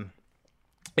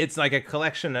it's like a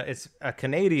collection. It's a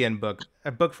Canadian book,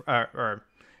 or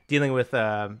dealing with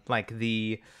like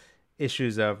the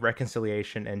issues of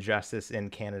reconciliation and justice in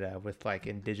Canada with like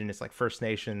Indigenous, like First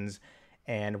Nations,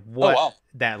 and what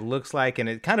that looks like. And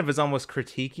it kind of is almost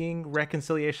critiquing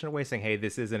reconciliation in a way, saying, hey,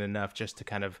 this isn't enough just to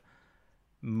kind of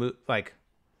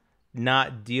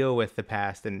not deal with the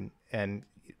past and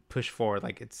push forward.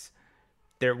 Like it's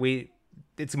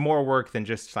more work than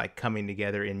just like coming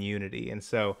together in unity. And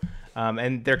so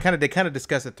and they kind of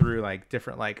discuss it through like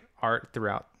different like art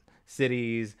throughout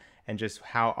cities and just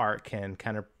how art can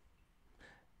kind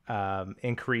of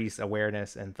increase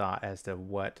awareness and thought as to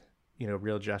what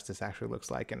real justice actually looks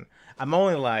like. And I'm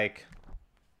only like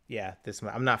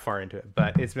I'm not far into it,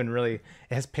 but it's been really,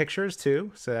 it has pictures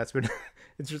too, so that's been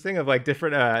interesting, of like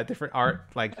different art,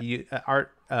 like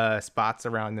art spots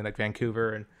around in like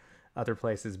Vancouver and other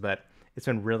places. But it's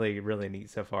been really, really neat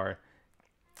so far.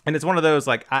 And it's one of those,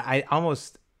 like, I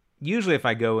almost, usually if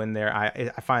I go in there, I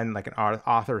find like an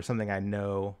author or something I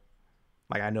know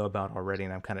about already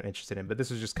and I'm kind of interested in. But this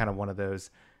was just kind of one of those,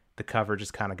 the cover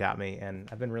just kind of got me, and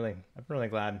I've been really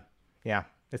glad. Yeah,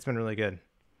 it's been really good.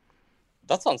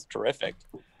 That sounds terrific.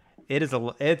 It is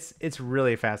it's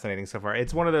really fascinating so far.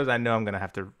 It's one of those I know I'm going to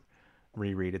have to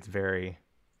reread. It's very,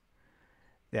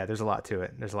 there's a lot to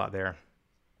it. There's a lot there,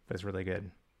 but it's really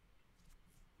good.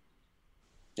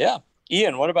 Yeah.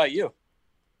 Ian, what about you?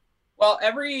 Well,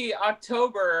 every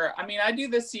October, I mean, I do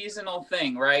the seasonal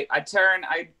thing, right? I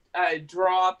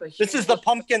draw up a huge... This is the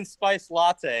pumpkin spice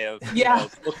latte of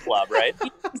book club, right?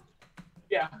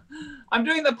 Yeah. I'm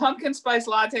doing the pumpkin spice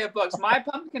latte of books. My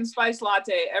pumpkin spice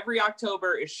latte every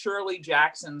October is Shirley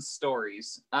Jackson's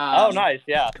stories. Oh, nice.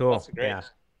 Yeah. Cool. That's great. Yeah.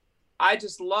 I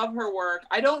just love her work.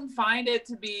 I don't find it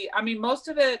to be, I mean, most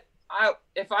of it,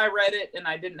 if I read it and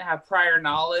I didn't have prior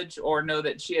knowledge or know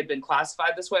that she had been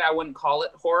classified this way, I wouldn't call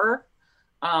it horror.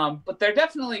 But they're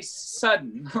definitely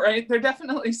sudden, right? They're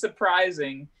definitely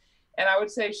surprising. And I would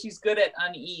say she's good at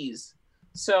unease.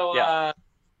 So, I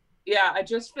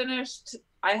just finished,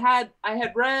 I had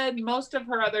read most of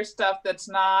her other stuff that's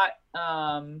not,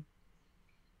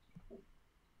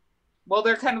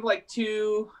 they're kind of like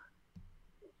two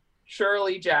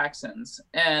Shirley Jacksons.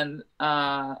 And,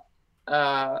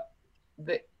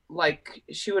 like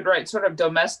she would write sort of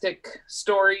domestic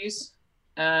stories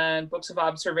and books of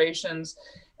observations,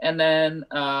 and then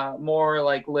more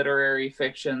like literary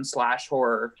fiction /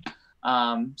 horror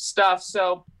stuff.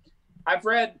 So I've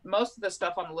read most of the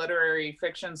stuff on the literary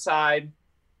fiction side,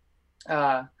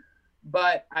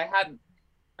 but I hadn't,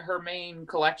 her main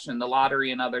collection, The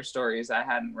Lottery and Other Stories, I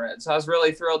hadn't read. So I was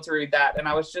really thrilled to read that. And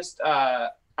I was just, I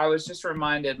I was just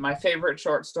reminded, my favorite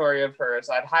short story of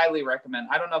hers, I'd highly recommend.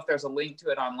 I don't know if there's a link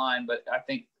to it online, but I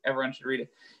think everyone should read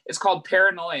it. It's called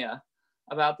Paranoia,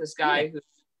 about this guy who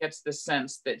gets the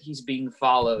sense that he's being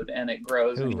followed, and it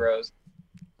grows and grows.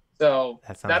 So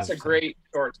that's a great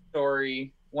short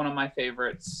story. One of my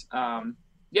favorites. So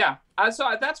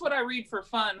that's what I read for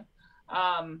fun.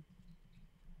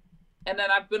 And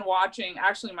then I've been watching,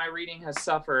 actually my reading has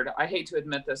suffered. I hate to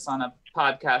admit this on a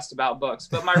podcast about books,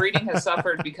 but my reading has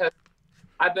suffered because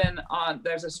I've been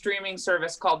there's a streaming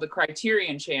service called the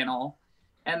Criterion Channel,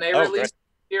 and they released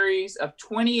a series of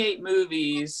 28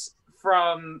 movies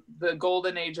from the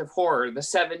golden age of horror, the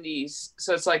 70s.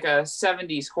 So it's like a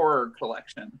 70s horror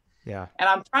collection. Yeah. And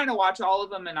I'm trying to watch all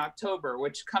of them in October,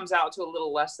 which comes out to a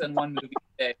little less than one movie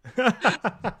a day.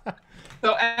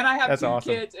 So, and I have two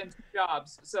kids and 2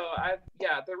 jobs. So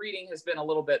the reading has been a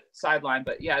little bit sidelined,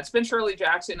 but yeah, it's been Shirley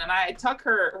Jackson, and I tuck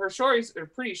her stories are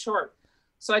pretty short.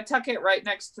 So I tuck it right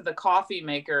next to the coffee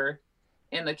maker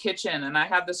in the kitchen, and I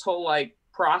have this whole like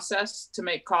process to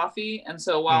make coffee. And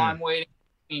so while I'm waiting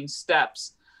between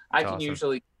steps, I can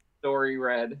usually story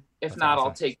read. If not,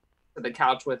 I'll take it to the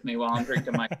couch with me while I'm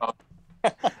drinking my coffee.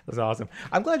 That's awesome.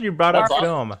 I'm glad you brought up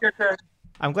film.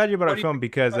 I'm glad you brought up film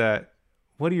because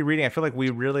what are you reading? I feel like we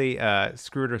really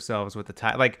screwed ourselves with the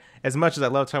title. Like, as much as I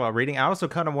love talking about reading, I also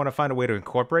kind of want to find a way to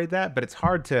incorporate that, but it's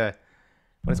hard to,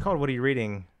 when it's called What Are You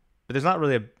Reading? But there's not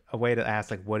really a way to ask,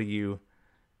 like, what are you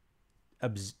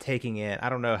taking in? I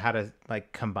don't know how to,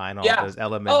 like, combine all those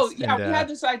elements. Oh, yeah, we had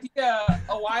this idea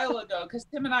a while ago, because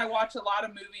Tim and I watch a lot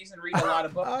of movies and read a lot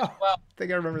of books as well. I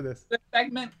think I remember this. The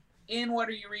segment in What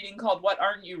Are You Reading called What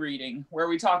Aren't You Reading, where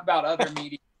we talk about other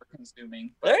media we're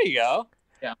consuming. There you go.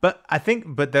 Yeah. But I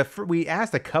think, we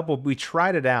asked a couple, we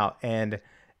tried it out, and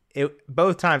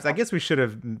both times, I guess we should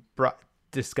have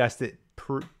discussed it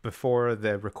before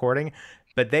the recording,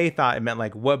 but they thought it meant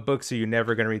like, what books are you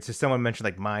never going to read? So someone mentioned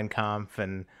like Mein Kampf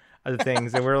and other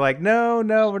things, and we're like, no,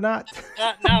 we're not.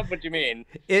 Not what you mean.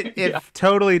 It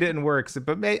totally didn't work. So,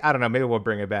 but I don't know, maybe we'll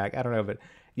bring it back. I don't know, but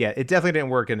yeah, it definitely didn't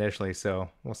work initially, so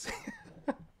we'll see.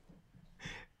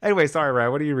 Anyway, sorry,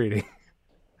 Ryan, what are you reading?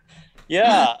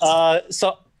 Yeah,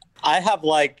 so I have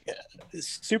like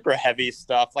super heavy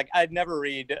stuff. Like I'd never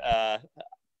read, I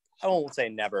won't say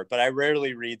never, but I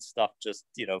rarely read stuff, just,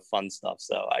 fun stuff.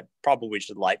 So I probably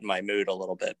should lighten my mood a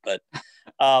little bit. But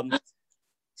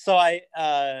so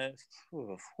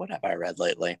what have I read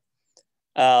lately?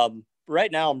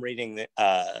 Right now I'm reading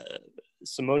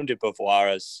Simone de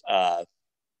Beauvoir's The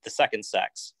Second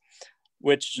Sex,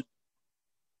 which,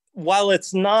 while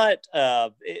it's not,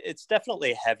 it's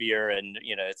definitely heavier and,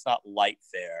 it's not light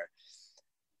fare,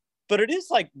 but it is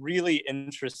like really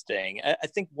interesting. I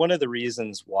think one of the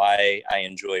reasons why I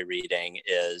enjoy reading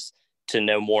is to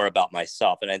know more about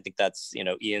myself. And I think that's,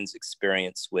 Ian's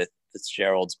experience with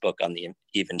Fitzgerald's book on the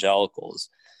Evangelicals.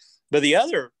 But the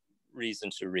other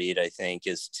reason to read, I think,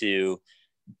 is to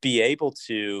be able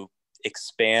to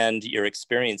expand your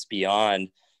experience beyond,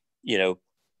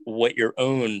 what your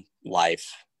own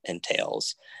life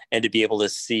entails, and to be able to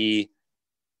see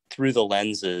through the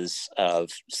lenses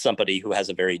of somebody who has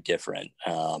a very different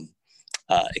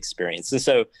experience. And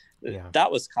so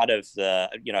that was kind of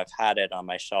I've had it on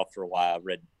my shelf for a while. I've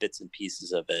read bits and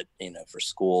pieces of it, for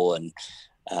school, and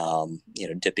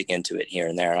dipping into it here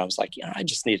and there. And I was like, I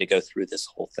just need to go through this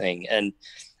whole thing. And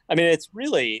I mean, it's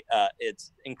really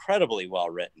it's incredibly well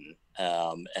written,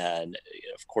 and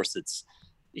of course it's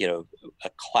a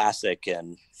classic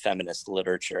in feminist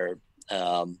literature.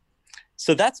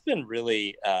 So that's been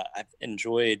really, I've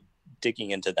enjoyed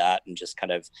digging into that and just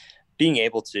kind of being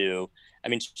able to, I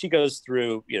mean, she goes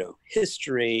through,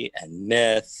 history and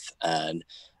myth, and,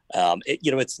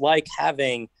 it's like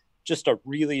having just a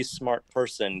really smart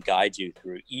person guide you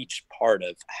through each part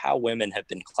of how women have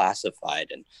been classified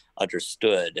and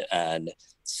understood and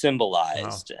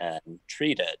symbolized and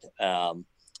treated.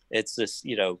 It's this,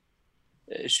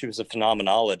 she was a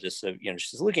phenomenologist, so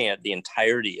she's looking at the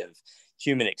entirety of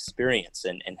human experience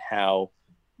and how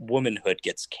womanhood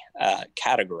gets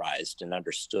categorized and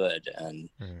understood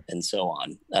and so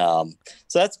on.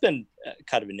 So that's been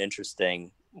kind of an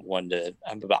interesting one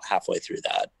I'm about halfway through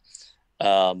that.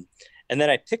 And then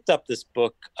I picked up this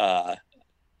book. I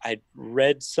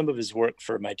read some of his work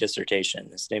for my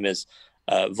dissertation. His name is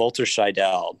Walter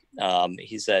Scheidel.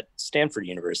 He's at Stanford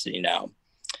University now.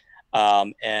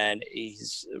 And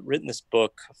he's written this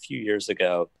book a few years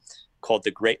ago called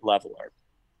The Great Leveler.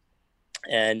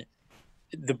 And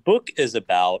the book is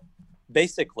about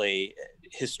basically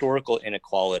historical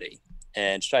inequality.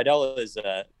 And Scheidel is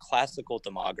a classical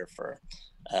demographer.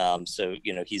 So,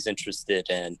 he's interested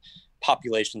in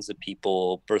populations of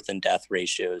people, birth and death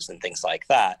ratios, and things like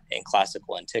that in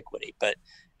classical antiquity. But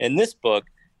in this book,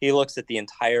 he looks at the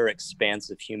entire expanse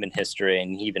of human history,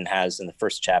 and he even has in the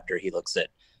first chapter, he looks at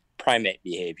primate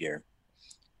behavior.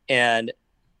 And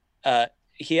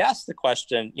he asked the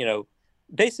question,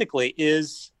 basically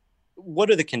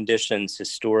what are the conditions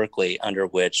historically under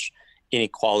which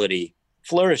inequality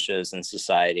flourishes in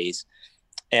societies?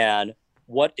 And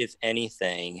what, if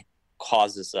anything,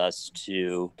 causes us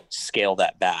to scale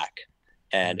that back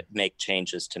and make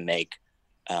changes to make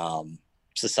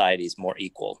societies more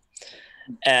equal?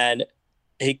 And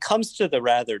he comes to the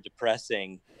rather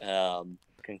depressing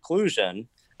conclusion.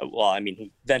 Well, I mean,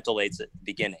 he ventilates at the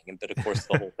beginning, but of course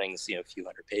the whole thing's, a few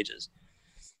hundred pages.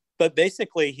 But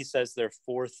basically, he says there are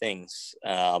four things.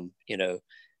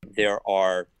 There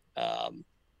are,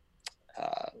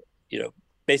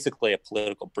 basically a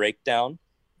political breakdown,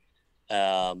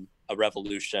 a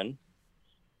revolution,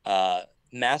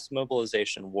 mass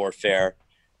mobilization warfare,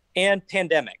 and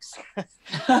pandemics.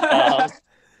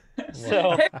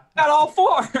 So hey, got all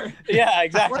four. Yeah,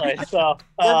 exactly. So,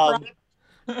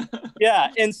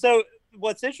 yeah. And so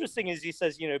what's interesting is he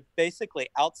says, basically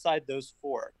outside those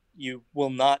four, you will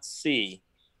not see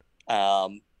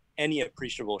any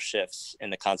appreciable shifts in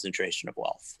the concentration of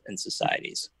wealth in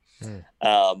societies.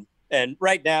 And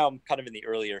right now I'm kind of in the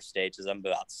earlier stages. I'm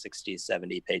about 60,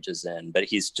 70 pages in, but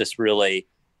he's just really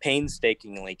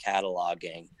painstakingly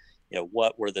cataloging,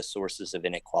 what were the sources of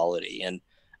inequality. And,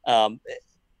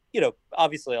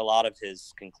 obviously a lot of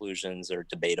his conclusions are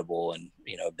debatable and,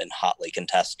 have been hotly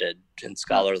contested in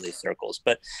scholarly circles,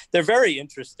 but they're very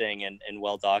interesting and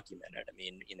well documented. I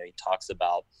mean, he talks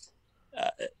about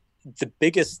the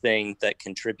biggest thing that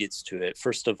contributes to it,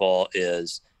 first of all,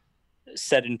 is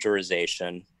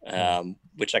sedentarization,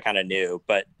 which I kind of knew,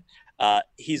 but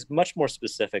he's much more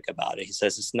specific about it. He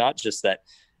says it's not just that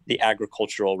the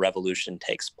agricultural revolution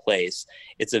takes place.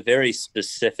 It's a very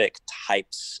specific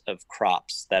types of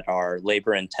crops that are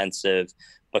labor intensive,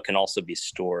 but can also be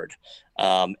stored.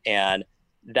 And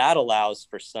that allows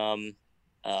for some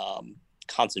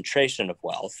concentration of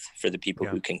wealth for the people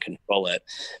who can control it.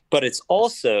 But it's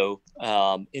also,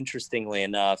 interestingly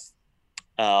enough,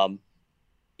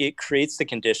 it creates the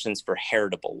conditions for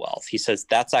heritable wealth. He says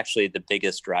that's actually the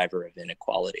biggest driver of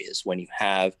inequality, is when you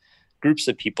have groups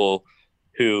of people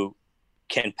who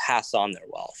can pass on their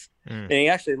wealth. And he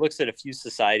actually looks at a few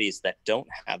societies that don't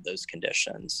have those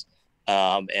conditions,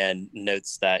 and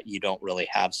notes that you don't really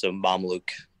have. So Mamluk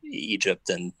Egypt,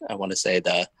 and I want to say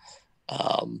the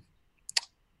 12th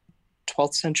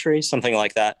century, something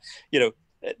like that,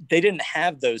 they didn't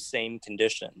have those same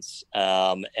conditions.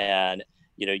 And,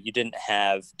 you didn't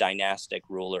have dynastic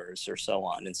rulers or so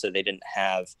on. And so they didn't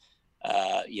have,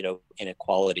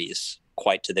 inequalities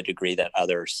quite to the degree that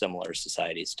other similar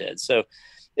societies did. So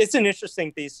it's an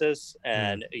interesting thesis.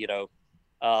 And,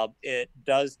 it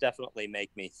does definitely make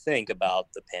me think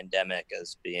about the pandemic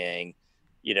as being,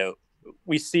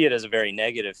 we see it as a very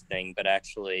negative thing, but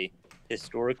actually,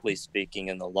 historically speaking,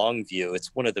 in the long view,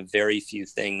 it's one of the very few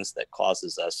things that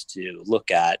causes us to look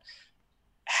at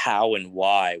how and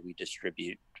why we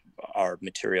distribute our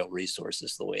material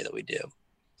resources the way that we do.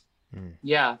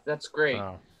 Yeah, that's great.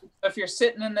 Wow. So if you're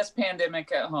sitting in this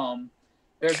pandemic at home,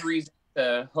 there's reason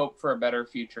to hope for a better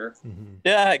future.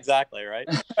 Yeah, exactly. Right.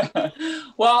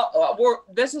 Well,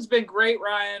 this has been great,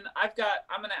 Ryan. I'm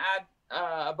going to add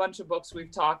a bunch of books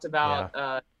we've talked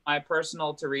about, my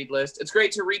personal to read list. It's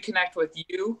great to reconnect with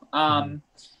you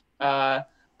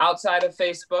outside of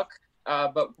Facebook,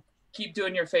 but keep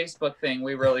doing your Facebook thing.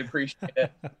 We really appreciate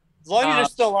it. As long as you're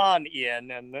still on,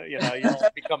 Ian, and you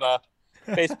don't become a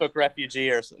Facebook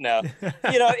refugee or no.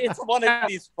 It's one of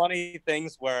these funny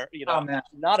things where I'm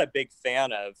not a big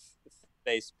fan of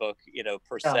Facebook,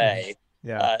 per se.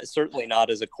 Certainly not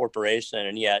as a corporation,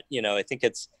 and yet I think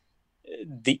it's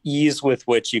the ease with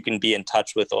which you can be in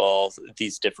touch with all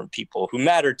these different people who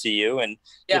matter to you, and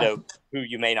who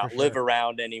you may not live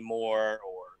around anymore,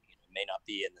 or may not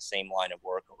be in the same line of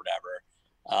work or whatever.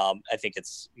 I think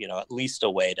it's at least a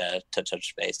way to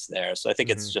touch base there. So I think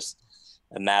it's just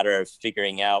a matter of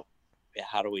figuring out,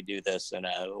 how do we do this in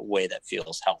a way that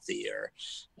feels healthy, or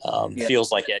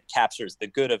feels like it captures the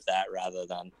good of that, rather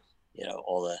than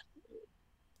all the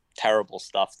terrible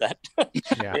stuff that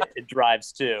it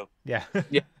drives to.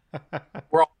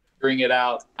 We're all figuring it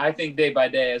out, I think, day by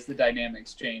day as the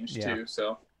dynamics change too.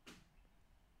 So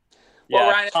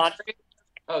Ryan,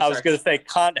 I was going to say,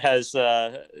 Kant has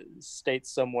states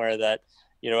somewhere that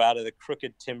out of the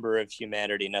crooked timber of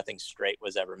humanity, nothing straight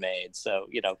was ever made. So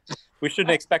we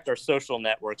shouldn't expect our social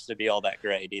networks to be all that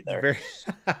great either.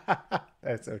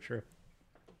 That's so true.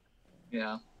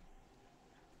 Yeah.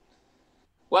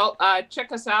 Well,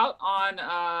 check us out on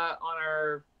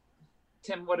our,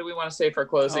 Tim, what do we want to say for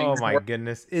closing? Oh my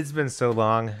goodness, it's been so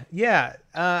long. Yeah,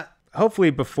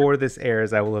 hopefully before this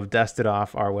airs, I will have dusted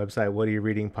off our website,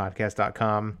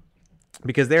 whatareoureadingpodcast.com,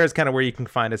 because there is kind of where you can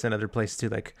find us in other places too.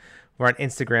 Like we're on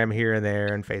Instagram here and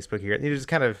there and Facebook here. You're just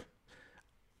kind of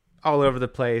all over the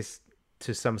place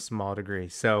to some small degree.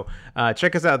 So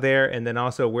check us out there. And then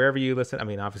also wherever you listen, I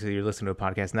mean, obviously you're listening to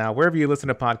a podcast now, wherever you listen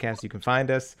to podcasts, you can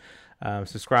find us.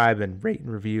 Subscribe and rate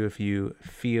and review if you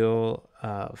feel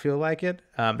like it.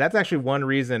 That's actually one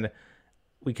reason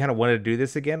we kind of wanted to do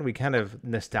this again. We kind of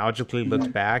nostalgically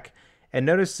looked back and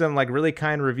noticed some like really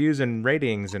kind reviews and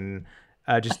ratings, and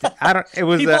it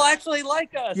was people actually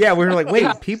like us. Yeah, we were like,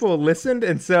 wait, people listened,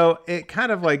 and so it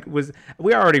kind of like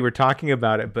we already were talking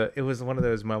about it, but it was one of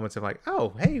those moments of like,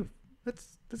 oh, hey,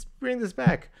 let's bring this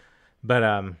back. But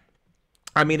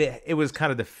I mean, it was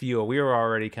kind of the fuel. We were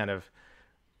already kind of.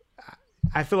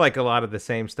 I feel like a lot of the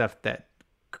same stuff that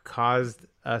caused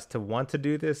us to want to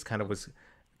do this was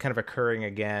kind of occurring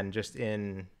again, just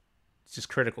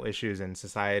critical issues in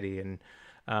society, and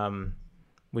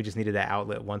we just needed that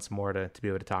outlet once more to be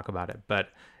able to talk about it. But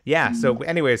yeah, so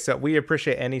anyway, so we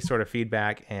appreciate any sort of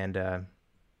feedback and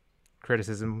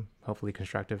criticism, hopefully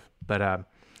constructive. But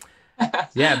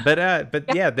yeah, but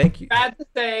yeah, thank you. Bad to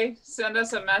say, send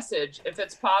us a message. If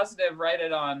it's positive, write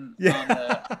it on. Yeah. On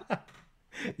the...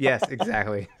 Yes,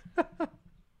 exactly. But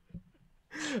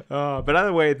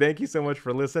either way, thank you so much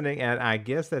for listening. And I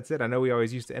guess that's it. I know we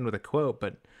always used to end with a quote,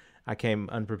 but I came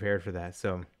unprepared for that.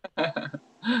 So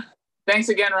thanks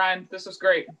again, Ryan. This was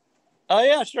great. Oh,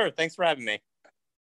 yeah, sure. Thanks for having me.